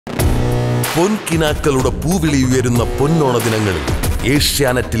പൊൻകിനാക്കളുടെ പൂവിളി ഉയരുന്ന പൊന്നോണ ദിനങ്ങളിൽ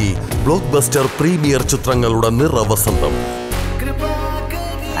ഏഷ്യാനെറ്റിൽ ബ്ലോക്ക് ബസ്റ്റർ പ്രീമിയർ ചിത്രങ്ങളുടെ നിറവസന്തം.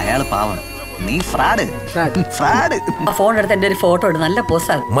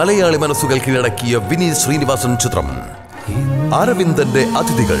 മലയാളി മനസ്സുകൾ കീഴടക്കിയ വിനീത് ശ്രീനിവാസൻ ചിത്രം അരവിന്ദന്റെ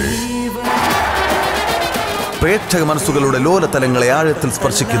അതിഥികൾ. പ്രേക്ഷക മനസ്സുകളുടെ ലോലതലങ്ങളെ ആഴത്തിൽ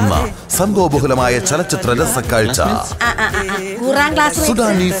സ്പർശിക്കുന്ന സംഭവബഹുലമായ ചലച്ചിത്ര രസക്കാഴ്ച.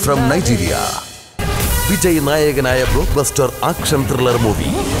 Sudani from Nigeria. വിജയ് നായകനായ block buster action thriller movie.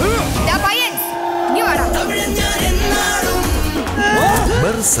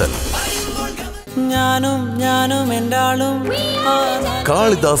 Mersal.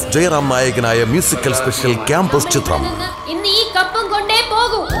 Kalidas Jayaram നായകനായ മ്യൂസിക്കൽ സ്പെഷ്യൽ ക്യാമ്പസ് ചിത്രം.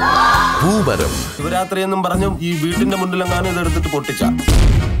 പൂമരം. ശിവരാത്രി എന്നും പറഞ്ഞു ഈ വീട്ടിന്റെ മുന്നിലെങ്ങാനും ഇതെടുത്തിട്ട് പൊട്ടിച്ച.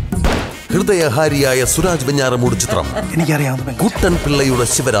 ഹൃദയഹാരിയായ സുരാജ് വെഞ്ഞാറമൂട് ചിത്രം. കുട്ടൻ പിള്ളയുടെ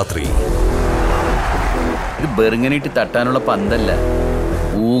ശിവരാത്രി. ബെർങ്ങനിട്ട് തട്ടാനുള്ള പന്തല്ല,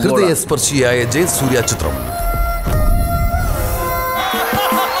 ഹൃദയസ്പർശിയായ ജയസൂര്യ ചിത്രം.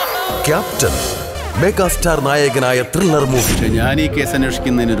 ക്യാപ്റ്റൻ. മെഗാസ്റ്റാർ നായകനായ ത്രില്ലർ മൂവി. ഞാൻ ഈ കേസ്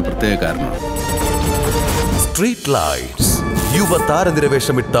അന്വേഷിക്കുന്നതിന് ഒരു പ്രത്യേക കാരണം. Street lights. യുവ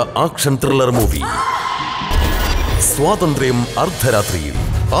താരനിരവേഷമിട്ട ആക്ഷൻ ത്രില്ലർ മൂവി. സ്വാതന്ത്ര്യം അർദ്ധരാത്രിയിൽ.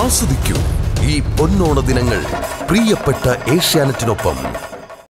 ആസ്വദിക്കൂ ഈ പൊന്നോണ ദിനങ്ങൾ പ്രിയപ്പെട്ട ഏഷ്യാനെറ്റിനൊപ്പം.